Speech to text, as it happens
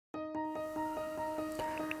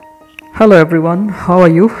Hello everyone, how are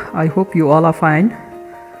you? I hope you all are fine.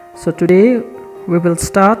 So today we will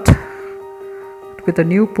start with a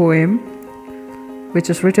new poem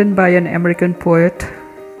which is written by an American poet,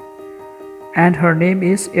 and her name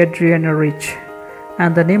is Adrienne Rich,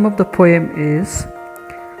 and the name of the poem is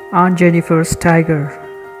Aunt Jennifer's Tiger.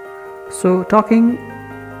 So talking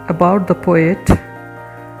about the poet,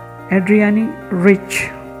 Adrienne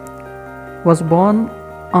Rich was born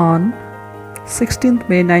on 16th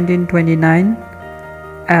May 1929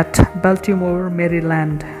 at Baltimore,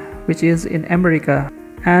 Maryland, which is in America,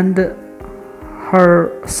 and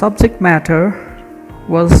her subject matter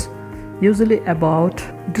was usually about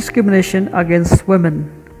discrimination against women.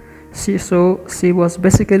 She was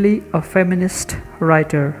basically a feminist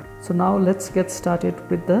writer. So now let's get started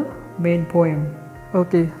with the main poem.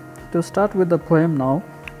 Okay, to start with the poem now.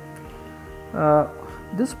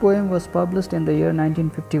 This poem was published in the year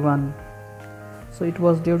 1951. So it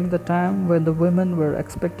was during the time when the women were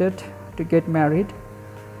expected to get married,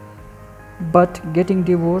 but getting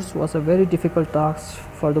divorced was a very difficult task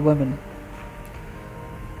for the women.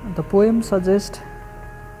 The poem suggests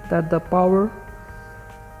that the power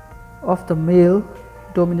of the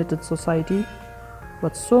male-dominated society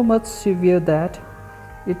was so much severe that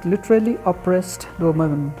it literally oppressed the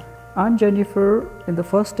women. Aunt Jennifer, in the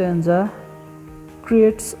first stanza,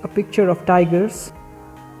 creates a picture of tigers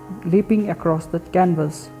leaping across the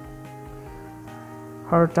canvas.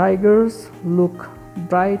 Her tigers look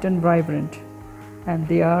bright and vibrant, and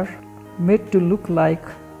they are made to look like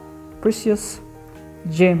precious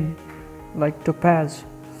gem, like topaz.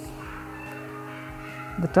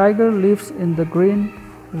 The tiger lives in the green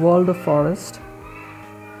walled forest.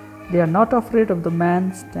 They are not afraid of the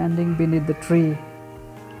man standing beneath the tree,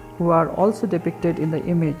 who are also depicted in the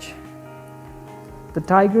image. The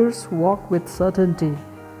tigers walk with certainty,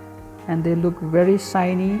 and they look very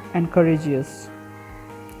shiny and courageous.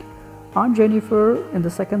 Aunt Jennifer, in the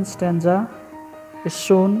second stanza, is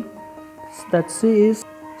shown that she is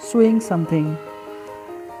sewing something,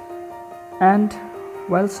 and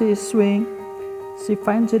while she is sewing, she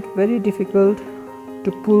finds it very difficult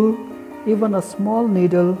to pull even a small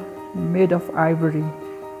needle made of ivory.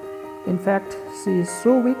 In fact, she is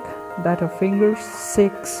so weak that her fingers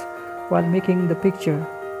shakes while making the picture.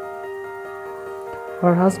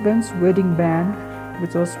 Her husband's wedding band,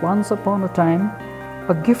 which was once upon a time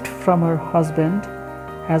a gift from her husband,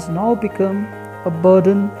 has now become a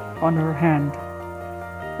burden on her hand.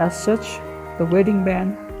 As such, the wedding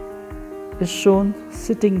band is shown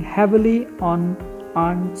sitting heavily on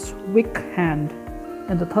Aunt's weak hand.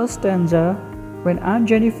 In the third stanza, when Aunt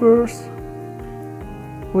Jennifer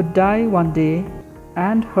would die one day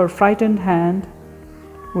and her frightened hand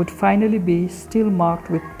would finally be still marked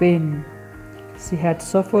with pain she had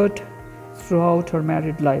suffered throughout her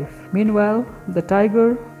married life. Meanwhile, the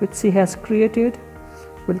tiger which she has created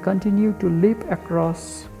will continue to leap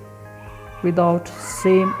across without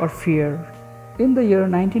shame or fear. In the year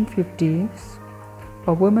 1950s,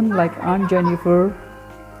 a woman like Aunt Jennifer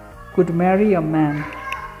could marry a man,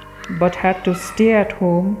 but had to stay at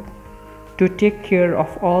home to take care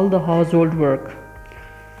of all the household work.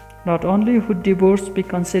 Not only would divorce be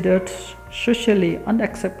considered socially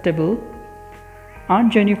unacceptable,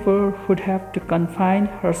 Aunt Jennifer would have to confine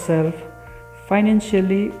herself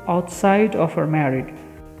financially outside of her marriage.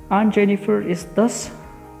 Aunt Jennifer is thus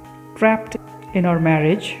trapped in her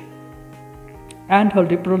marriage, and her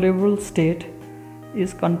deplorable state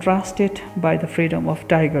is contrasted by the freedom of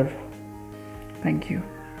tiger. Thank you.